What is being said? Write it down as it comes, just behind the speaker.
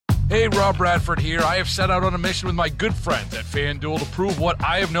Hey, Rob Bradford here. I have set out on a mission with my good friends at FanDuel to prove what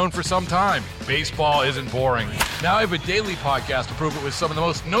I have known for some time. Baseball isn't boring. Now I have a daily podcast to prove it with some of the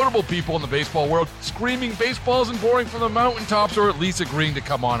most notable people in the baseball world, screaming baseball isn't boring from the mountaintops, or at least agreeing to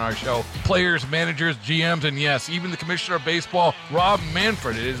come on our show. Players, managers, GMs, and yes, even the commissioner of baseball, Rob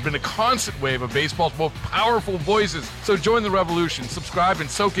Manfred. It has been a constant wave of baseball's most powerful voices. So join the revolution. Subscribe and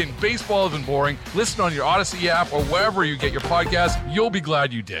soak in Baseball Isn't Boring. Listen on your Odyssey app or wherever you get your podcasts. You'll be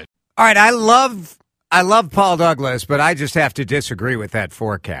glad you did. All right, I love Paul Douglas, but I just have to disagree with that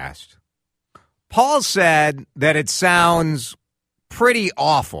forecast. Paul said that it sounds pretty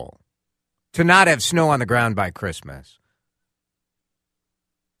awful to not have snow on the ground by Christmas.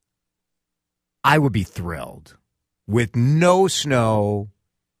 I would be thrilled with no snow,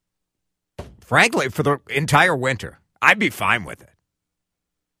 frankly, for the entire winter. I'd be fine with it.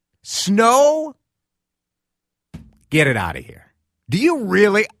 Snow? Get it out of here. Do you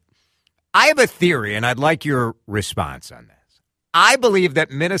really? I have a theory, and I'd like your response on this. I believe that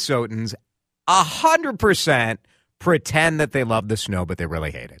Minnesotans 100% pretend that they love the snow, but they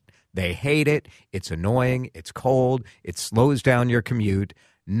really hate it. They hate it. It's annoying. It's cold. It slows down your commute.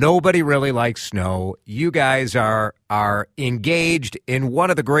 Nobody really likes snow. You guys are engaged in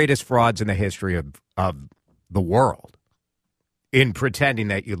one of the greatest frauds in the history of the world in pretending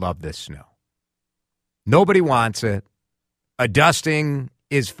that you love this snow. Nobody wants it. A dusting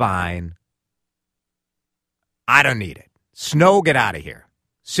is fine. I don't need it. Snow, get out of here.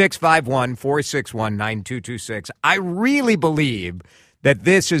 651-461-9226. I really believe that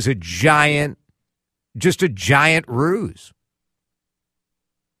this is just a giant ruse.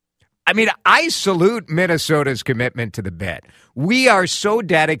 I mean, I salute Minnesota's commitment to the bit. We are so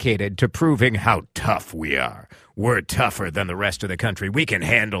dedicated to proving how tough we are. We're tougher than the rest of the country. We can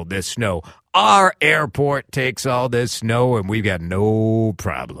handle this snow. Our airport takes all this snow, and we've got no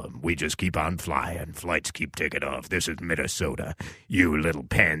problem. We just keep on flying. Flights keep taking off. This is Minnesota, you little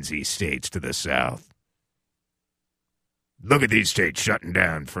pansy states to the south. Look at these states shutting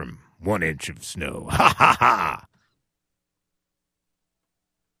down from 1 inch of snow. Ha, ha, ha.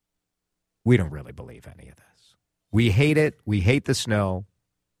 We don't really believe any of this. We hate it. We hate the snow.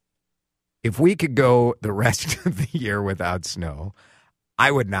 If we could go the rest of the year without snow,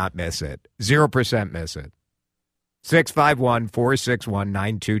 I would not miss it. 0% miss it.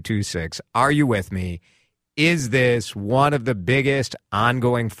 651-461-9226. Are you with me? Is this one of the biggest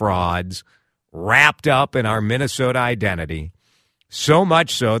ongoing frauds wrapped up in our Minnesota identity? So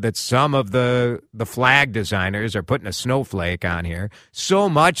much so that some of the flag designers are putting a snowflake on here. So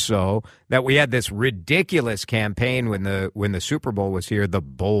much so that we had this ridiculous campaign when the Super Bowl was here, the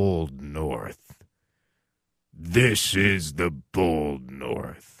Bold North. This is the Bold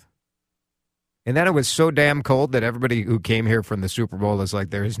North. And then it was so damn cold that everybody who came here from the Super Bowl is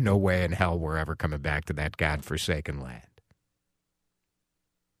like, there is no way in hell we're ever coming back to that godforsaken land.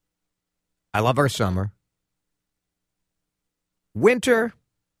 I love our summer. Winter,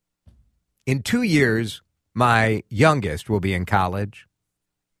 in 2 years, my youngest will be in college,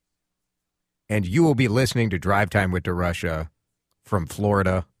 and you will be listening to Drive Time with DeRusha from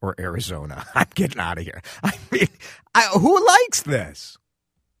Florida or Arizona. I'm getting out of here. I mean, who likes this?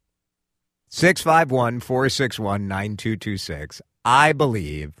 651-461-9226. I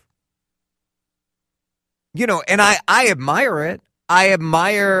believe, and I admire it. I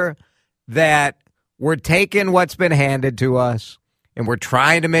admire that we're taking what's been handed to us, and we're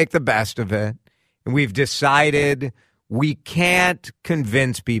trying to make the best of it. And we've decided we can't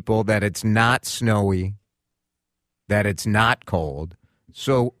convince people that it's not snowy, that it's not cold.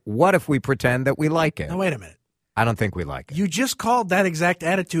 So what if we pretend that we like it? Now, wait a minute. I don't think we like it. You just called that exact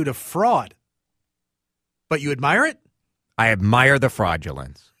attitude a fraud. But you admire it? I admire the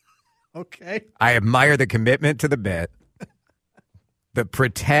fraudulence. Okay. I admire the commitment to the bit, the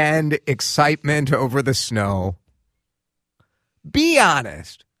pretend excitement over the snow. Be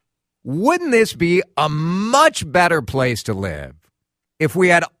honest. Wouldn't this be a much better place to live if we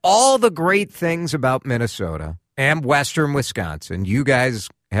had all the great things about Minnesota and western Wisconsin? You guys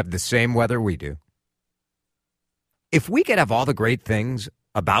have the same weather we do. If we could have all the great things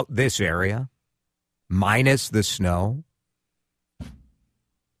about this area, minus the snow,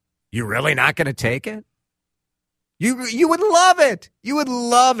 you really not going to take it? You would love it. You would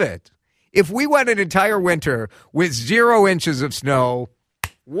love it. If we went an entire winter with 0 inches of snow,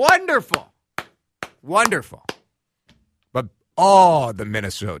 wonderful. Wonderful. But all the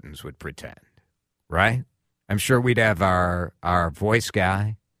Minnesotans would pretend, right? I'm sure we'd have our voice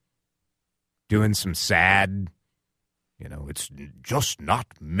guy doing some sad, it's just not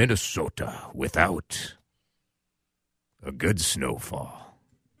Minnesota without a good snowfall.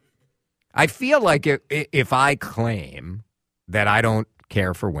 I feel like if I claim that I don't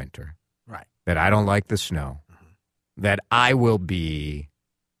care for winter, Right. that I don't like the snow, that I will be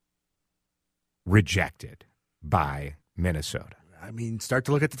rejected by Minnesota. I mean, start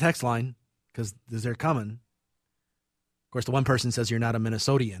to look at the text line because they're coming. Of course, the one person says you're not a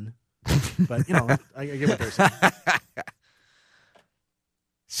Minnesotan, but, I get what they're saying.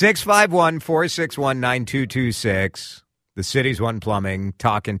 651-461-9226. The City's One Plumbing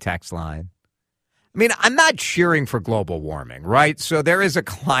talk and text line. I mean, I'm not cheering for global warming, right? So there is a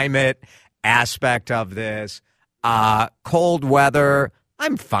climate aspect of this. Cold weather,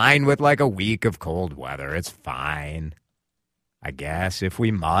 I'm fine with like a week of cold weather. It's fine, I guess, if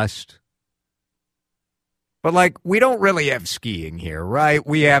we must. But like, we don't really have skiing here, right?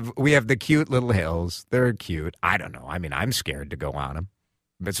 We have the cute little hills. They're cute. I don't know. I mean, I'm scared to go on them.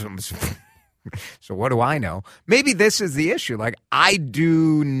 But so what do I know? Maybe this is the issue. Like, I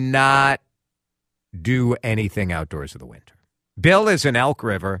do not do anything outdoors in the winter. Bill is in Elk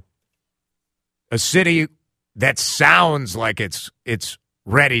River, a city that sounds like it's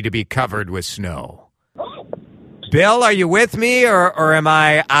ready to be covered with snow. Bill, are you with me, or am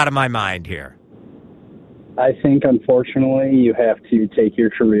I out of my mind here? I think, unfortunately, you have to take your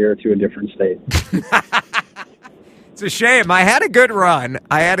career to a different state. It's a shame. I had a good run.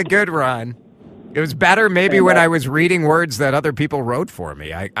 It was better maybe when I was reading words that other people wrote for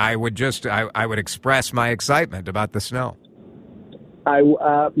me. I would express my excitement about the snow.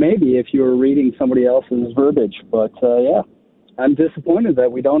 Maybe if you were reading somebody else's verbiage, but yeah, I'm disappointed that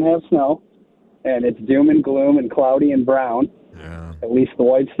we don't have snow, and it's doom and gloom and cloudy and brown. Yeah. At least the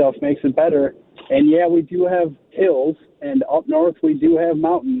white stuff makes it better. And yeah, we do have hills, and up north we do have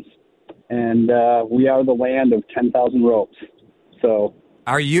mountains, and we are the land of 10,000 ropes. So,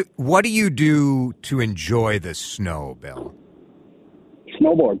 what do you do to enjoy the snow, Bill?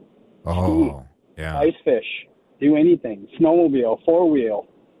 Snowboard. Oh, yeah. Ice fish. Do anything. Snowmobile, four-wheel.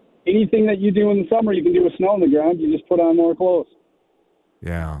 Anything that you do in the summer, you can do with snow on the ground. You just put on more clothes.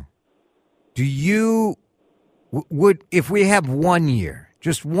 Yeah. Do you, if we have 1 year,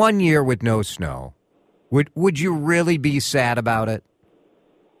 just 1 year with no snow, would you really be sad about it?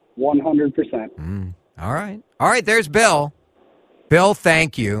 100%. All right. All right, there's Bill. Bill,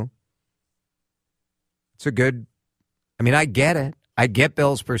 thank you. It's a good, I get it. I get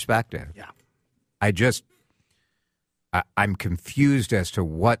Bill's perspective. Yeah. I'm confused as to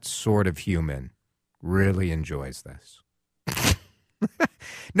what sort of human really enjoys this.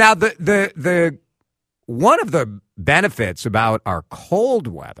 Now, the one of the benefits about our cold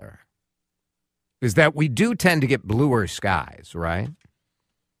weather is that we do tend to get bluer skies, right?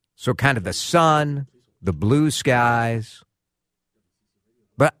 So kind of the sun, the blue skies.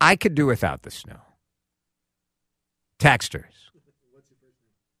 But I could do without the snow. Texters,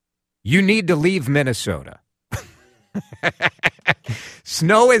 you need to leave Minnesota.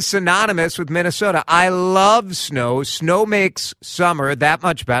 Snow is synonymous with Minnesota. I love snow. Snow makes summer that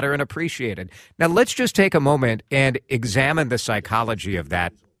much better and appreciated. Now, let's just take a moment and examine the psychology of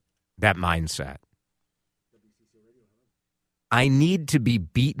that mindset. I need to be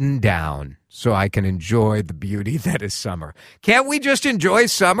beaten down so I can enjoy the beauty that is summer. Can't we just enjoy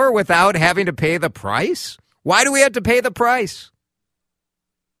summer without having to pay the price? Why do we have to pay the price?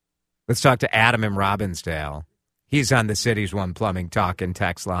 Let's talk to Adam in Robbinsdale. He's on the City's One Plumbing talk and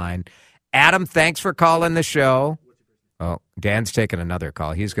text line. Adam, thanks for calling the show. Oh, Dan's taking another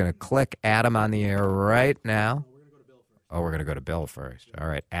call. He's going to click Adam on the air right now. Oh, we're going to go to Bill first. All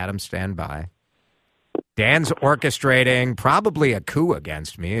right, Adam, stand by. Dan's orchestrating probably a coup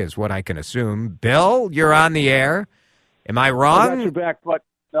against me is what I can assume. Bill, you're on the air. Am I wrong? I got your back, but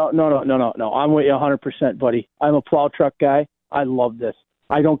no. I'm with you 100%, buddy. I'm a plow truck guy. I love this.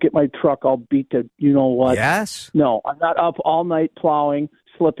 I don't get my truck all beat to you-know-what. Yes. No, I'm not up all night plowing,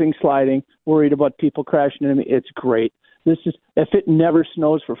 slipping, sliding, worried about people crashing into me. It's great. This is if it never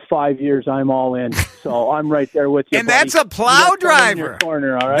snows for 5 years, I'm all in. So I'm right there with you. And buddy. that's a plow driver. In your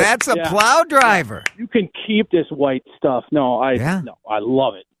corner, all right? That's a plow driver. You can keep this white stuff. No, I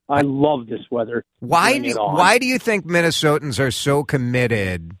love it. I love this weather. Why do you think Minnesotans are so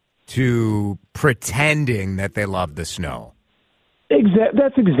committed to pretending that they love the snow?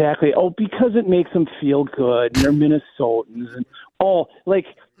 That's exactly. Oh, because it makes them feel good. And they're Minnesotans. And like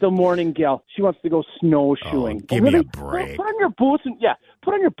the morning gal, she wants to go snowshoeing. Give me a break. Well, put on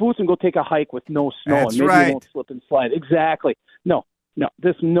your boots and go take a hike with no snow. That's and maybe right. You won't slip and slide. Exactly. No.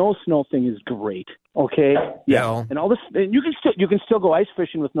 This no snow thing is great. Okay. Yeah. No. And all this, and you can still go ice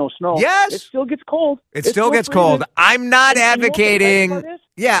fishing with no snow. Yes. It still gets cold. It still gets cold. I'm not advocating. And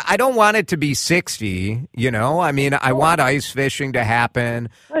Yeah, I don't want it to be 60, I want ice fishing to happen.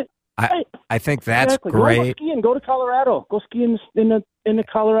 Right. I think that's exactly. great. Go skiing. Go to Colorado. Go ski in the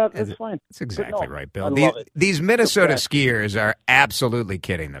Colorado. That's fine. That's exactly right, Bill. I love it. These Minnesota skiers are absolutely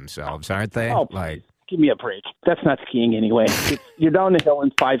kidding themselves, aren't they? Oh, like, give me a break. That's not skiing anyway. You're down the hill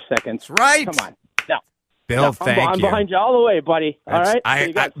in 5 seconds. Right. Come on. No. Bill, thank you. I'm behind you all the way, buddy. All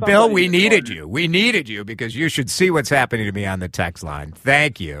right? So Bill, we needed you. We needed you because you should see what's happening to me on the text line.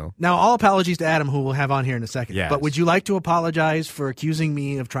 Thank you. Now, all apologies to Adam, who we'll have on here in a second. Yes. But would you like to apologize for accusing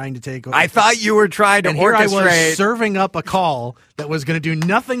me of trying to take over? I thought you were trying to and orchestrate. Here I was serving up a call that was going to do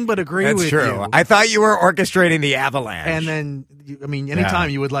nothing but agree That's with true. you. I thought you were orchestrating the avalanche. And then, anytime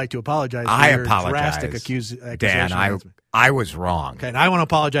you would like to apologize for I your apologize. drastic accusation. Dan, I was wrong. Okay, and I want to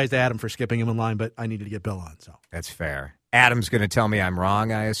apologize to Adam for skipping him in line, but I needed to get Bill on. So that's fair. Adam's going to tell me I'm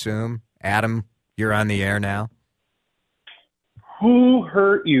wrong, I assume. Adam, you're on the air now. Who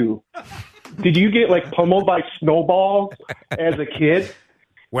hurt you? Did you get pummeled by snowballs as a kid?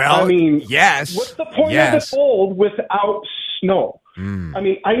 Well, I mean, yes. What's the point of the cold without snow? I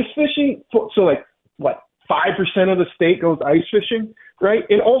mean, ice fishing. So, 5% of the state goes ice fishing, right?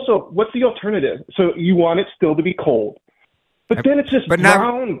 And also, what's the alternative? So you want it still to be cold, but then it's just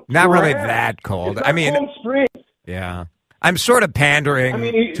brown. Not really grass. that cold. It's not Cold Spring. Yeah. I'm sort of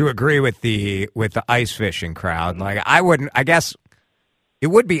pandering to agree with the ice fishing crowd. I guess it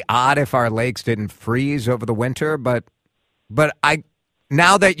would be odd if our lakes didn't freeze over the winter, but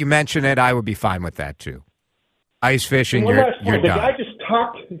now that you mention it, I would be fine with that too. Ice fishing, you're done. The guy just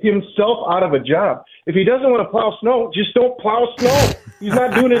talked himself out of a job. If he doesn't want to plow snow, just don't plow snow. He's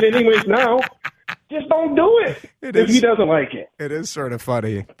not doing it anyways now. Just don't do it if he doesn't like it. It is sort of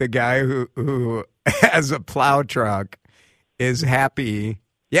funny. The guy who has a plow truck is happy.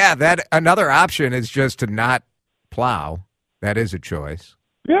 Yeah, that another option is just to not plow. That is a choice.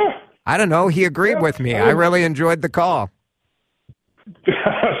 Yeah. I don't know. He agreed with me. I really enjoyed the call.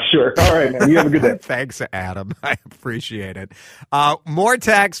 Sure. All right, man. You have a good day. Thanks, Adam. I appreciate it. More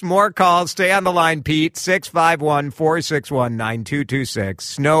texts, more calls. Stay on the line, Pete. 651-461-9226.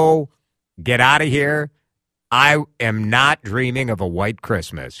 Snow, get out of here. I am not dreaming of a white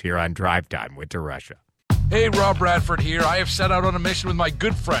Christmas here on Drive Time with DeRusha. Hey, Rob Bradford here. I have set out on a mission with my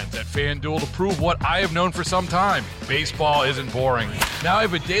good friends at FanDuel to prove what I have known for some time. Baseball isn't boring. Now I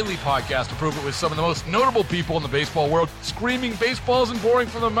have a daily podcast to prove it with some of the most notable people in the baseball world, screaming baseball isn't boring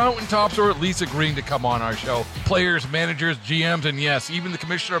from the mountaintops, or at least agreeing to come on our show. Players, managers, GMs, and yes, even the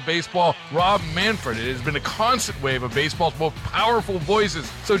commissioner of baseball, Rob Manfred. It has been a constant wave of baseball's most powerful voices.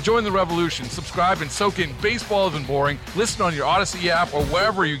 So join the revolution. Subscribe and soak in Baseball Isn't Boring. Listen on your Odyssey app or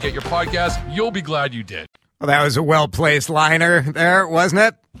wherever you get your podcast. You'll be glad you did. Well, that was a well-placed liner there, wasn't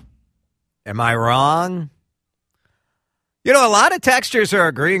it? Am I wrong? A lot of texters are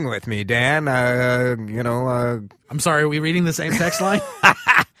agreeing with me, Dan. I'm sorry, are we reading the same text line?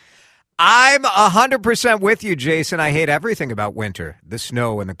 I'm 100% with you, Jason. I hate everything about winter, the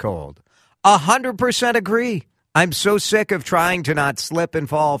snow and the cold. 100% agree. I'm so sick of trying to not slip and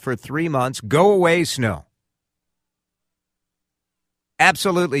fall for 3 months. Go away, snow.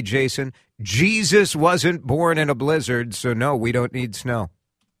 Absolutely, Jason. Jesus wasn't born in a blizzard, so no, we don't need snow.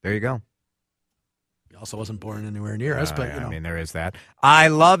 There you go. He also wasn't born anywhere near us, but I mean, there is that. I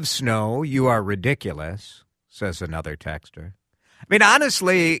love snow. You are ridiculous, says another texter. I mean,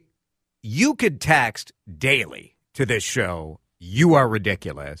 honestly, you could text daily to this show, you are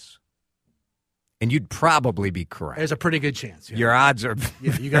ridiculous, and you'd probably be correct. There's a pretty good chance. Yeah. Your odds are...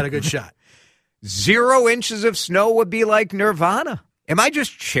 Yeah, you got a good shot. 0 inches of snow would be like nirvana. Am I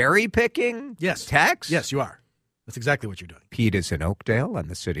just cherry picking? Yes. Text? Yes, you are. That's exactly what you're doing. Pete is in Oakdale on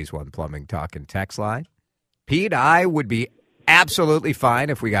the City's One Plumbing Talk and Text line. Pete, I would be absolutely fine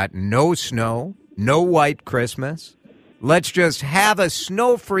if we got no snow, no white Christmas. Let's just have a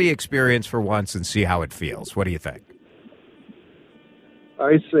snow-free experience for once and see how it feels. What do you think?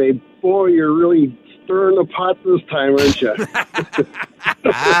 I say, boy, you're really stirring the pot this time, aren't you?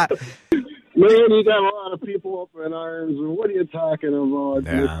 Man, you got a lot of people up in arms, and what are you talking about?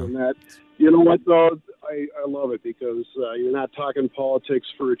 Yeah. This and that. You know what, though? I love it because you're not talking politics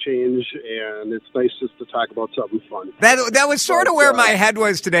for a change, and it's nice just to talk about something fun. That was sort of where my head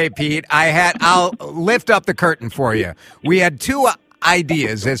was today, Pete. I'll lift up the curtain for you. We had 2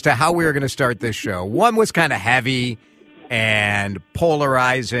 ideas as to how we were going to start this show. One was kind of heavy and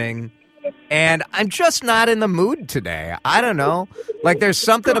polarizing. And I'm just not in the mood today. I don't know. There's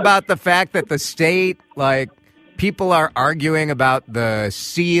something about the fact that the state, people are arguing about the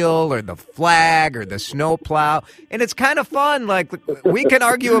seal or the flag or the snowplow. And it's kind of fun. We can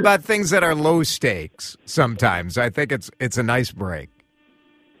argue about things that are low stakes sometimes. I think it's a nice break.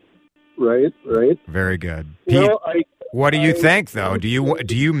 Right. Very good. You Pete, know, What do you think, though? Do you want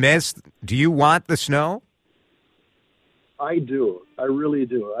the snow? I do. I really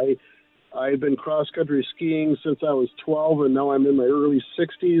do. I've been cross-country skiing since I was 12, and now I'm in my early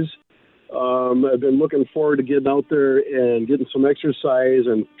 60s. I've been looking forward to getting out there and getting some exercise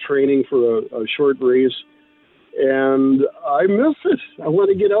and training for a short race. And I miss it. I want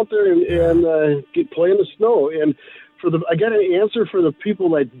to get out there and play in the snow. And I got an answer for the people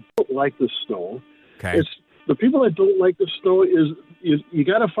that don't like the snow. Okay. It's the people that don't like the snow is you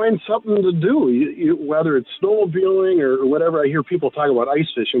got to find something to do. Whether it's snowmobiling or whatever. I hear people talk about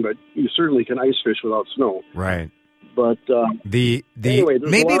ice fishing, but you certainly can ice fish without snow. Right. But anyway,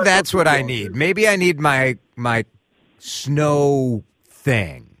 maybe that's what I need. Maybe I need my snow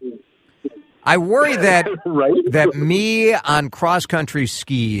thing. I worry that right? that me on cross-country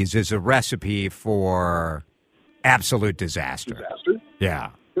skis is a recipe for absolute disaster. Disaster?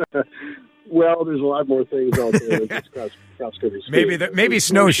 Yeah. Well, there's a lot more things out there than just cross-country skiing. Maybe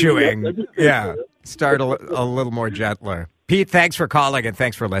snowshoeing. Yeah. Start a little more gentler. Pete, thanks for calling and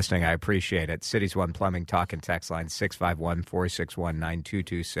thanks for listening. I appreciate it. Cities One Plumbing Talk and Text Line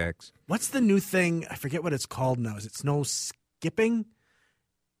 651-461-9226. What's the new thing? I forget what it's called now. Is it snow skipping?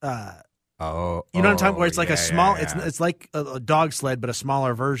 You know what I'm talking? Where it's like a small. Yeah. It's like a dog sled, but a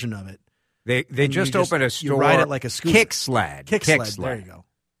smaller version of it. They just opened a store. You ride it like a scooter. Kick sled. Kick sled. There you go.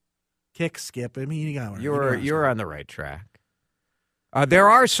 Kick, skip. I mean, you're on the right track. There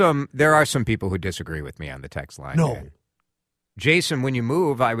are some people who disagree with me on the text line. No. Here. Jason, when you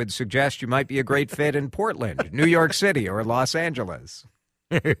move, I would suggest you might be a great fit in Portland, New York City, or Los Angeles.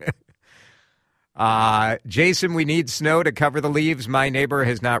 Jason, we need snow to cover the leaves. My neighbor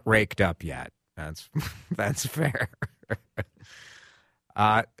has not raked up yet. That's fair.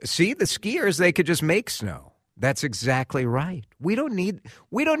 See, the skiers, they could just make snow. That's exactly right. We don't need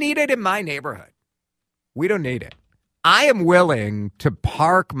it in my neighborhood. We don't need it. I am willing to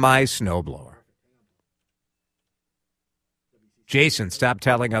park my snowblower. Jason, stop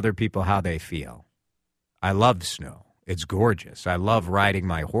telling other people how they feel. I love snow. It's gorgeous. I love riding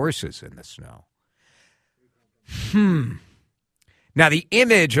my horses in the snow. Now, the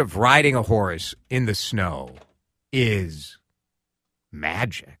image of riding a horse in the snow is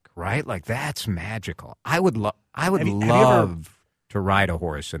magic, right? Like, that's magical. I would love to ride a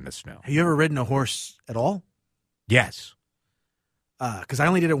horse in the snow. Have you ever ridden a horse at all? Yes. Because I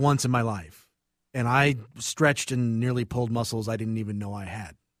only did it once in my life. And I stretched and nearly pulled muscles I didn't even know I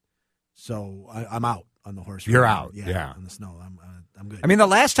had. So I'm out on the horse. You're out, yeah. On the snow, I'm good. I mean, the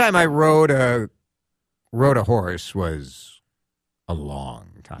last time I rode a horse was a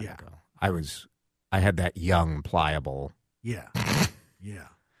long time ago. I had that young, pliable. Yeah, yeah.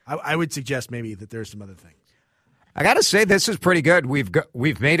 I would suggest maybe that there's some other things. I got to say, this is pretty good.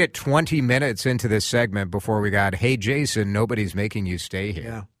 We've made it 20 minutes into this segment before we got, hey, Jason, nobody's making you stay here.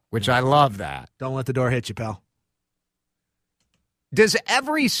 Yeah. Which I love that. Don't let the door hit you, pal. Does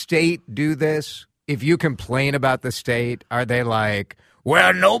every state do this? If you complain about the state, are they like,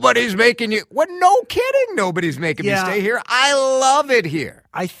 well, nobody's making you... Well, no kidding, nobody's making me stay here. I love it here.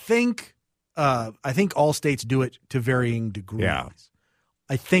 I think all states do it to varying degrees. Yeah.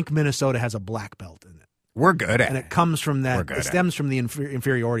 I think Minnesota has a black belt in it. We're good at it. And it comes from that. It stems from the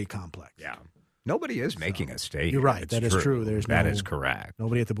inferiority complex. Yeah. Nobody is making us stay here. You're right. That is true. That is correct.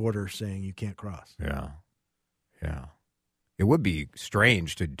 Nobody at the border saying you can't cross. Yeah. Yeah. It would be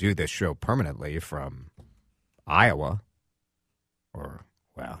strange to do this show permanently from Iowa. Or,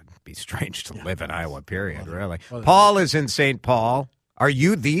 well, it'd be strange to live in Iowa, period, really. Paul is in St. Paul. Are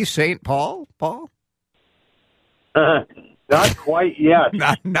you the St. Paul, Paul? Not quite yet.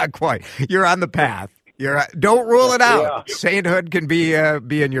 Not quite. You're on the path. Don't rule it out. Yeah. Sainthood can be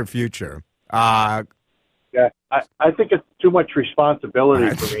in your future. Yeah, I think it's too much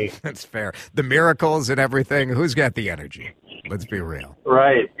responsibility for me. That's fair. The miracles and everything. Who's got the energy? Let's be real.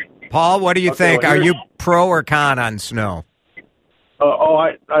 Right. Paul, what do you think? Are you pro or con on snow?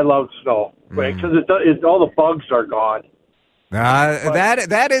 I love snow because all the bugs are gone.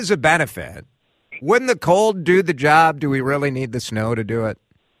 That is a benefit. Wouldn't the cold do the job? Do we really need the snow to do it?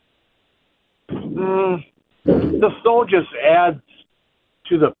 The snow just adds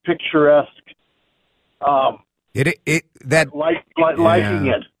to the picturesque. Liking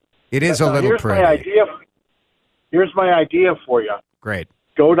it. It is a little pretty. Here's my idea for you. Great.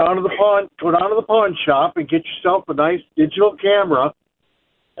 Go down to the pawn shop and get yourself a nice digital camera,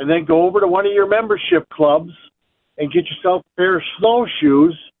 and then go over to one of your membership clubs and get yourself a pair of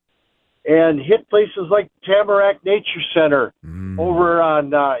snowshoes and hit places like Tamarack Nature Center over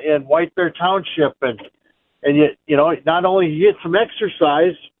on in White Bear Township, and you know not only you get some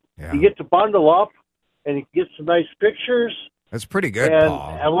exercise, you get to bundle up and you get some nice pictures. That's pretty good, and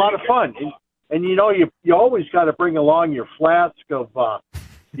Paul. have a lot of fun. And you know, you always got to bring along your flask of,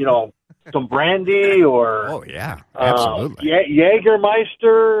 some brandy or absolutely,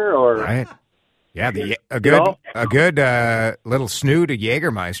 Jägermeister or right. Yeah, a good little snoot of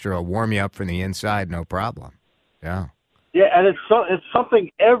Jägermeister will warm you up from the inside, no problem. Yeah. Yeah, and it's something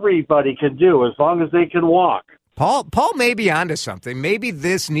everybody can do as long as they can walk. Paul may be onto something. Maybe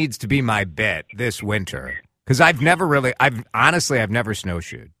this needs to be my bet this winter because I've never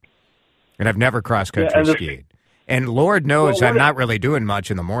snowshoed, and I've never cross country skied. And Lord knows I'm not really doing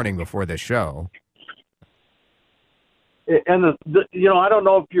much in the morning before the show. And I don't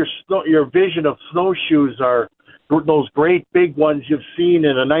know if your vision of snowshoes are those great big ones you've seen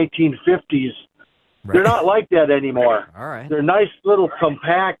in the 1950s. Right. They're not like that anymore. All right. They're nice little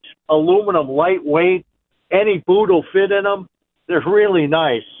compact aluminum, lightweight. Any boot will fit in them. They're really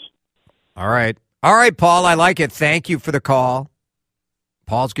nice. All right, Paul. I like it. Thank you for the call.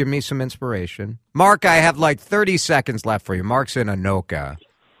 Paul's giving me some inspiration. Mark, I have like 30 seconds left for you. Mark's in Anoka.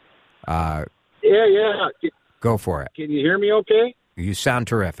 Yeah. Go for it. Can you hear me okay? You sound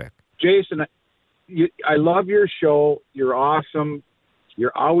terrific. Jason, I love your show. You're awesome.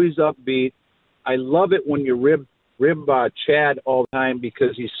 You're always upbeat. I love it when you rib Chad all the time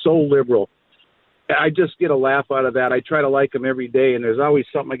because he's so liberal. I just get a laugh out of that. I try to like him every day, and there's always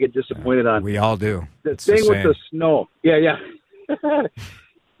something I get disappointed on. We all do. The thing with the snow. Yeah.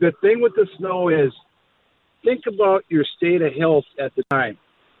 The thing with the snow is think about your state of health at the time.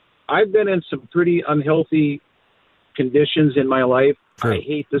 I've been in some pretty unhealthy conditions in my life. True. I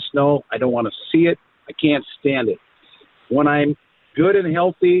hate the snow. I don't want to see it. I can't stand it. When I'm good and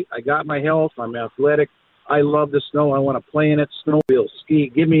healthy, I got my health, I'm athletic, I love the snow. I want to play in it, snowmobile,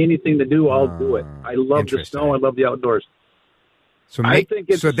 ski. Give me anything to do, I'll do it. I love the snow. I love the outdoors. So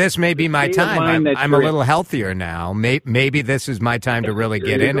this may be my time. I'm a little healthier now. Maybe this is my time to really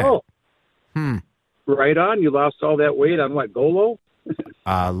get in it. Right on. You lost all that weight on what, Golo?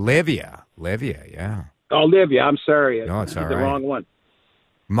 Livia, yeah. Oh, Livia, I'm sorry. No, it's all right. The wrong one.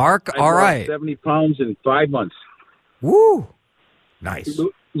 Mark, all right. 70 pounds in 5 months. Woo! Nice.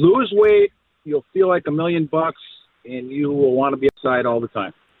 Lose weight, you'll feel like $1 million, and you will want to be outside all the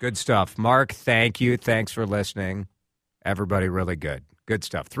time. Good stuff. Mark, thank you. Thanks for listening. Everybody really good. Good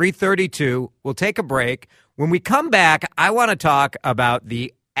stuff. 3:32. We'll take a break. When we come back, I want to talk about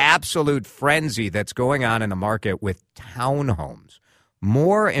the absolute frenzy that's going on in the market with townhomes.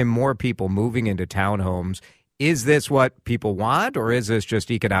 More and more people moving into townhomes. Is this what people want, or is this just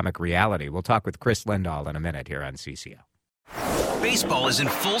economic reality? We'll talk with Chris Lindahl in a minute here on CCO. Baseball is in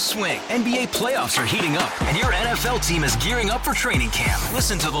full swing. NBA playoffs are heating up, and your NFL team is gearing up for training camp.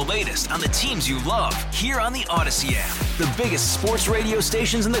 Listen to the latest on the teams you love here on the Odyssey app. The biggest sports radio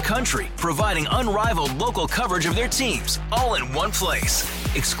stations in the country, providing unrivaled local coverage of their teams, all in one place.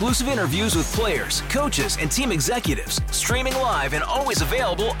 Exclusive interviews with players, coaches, and team executives, streaming live and always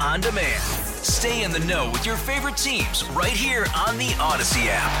available on demand. Stay in the know with your favorite teams right here on the Odyssey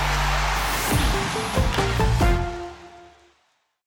app.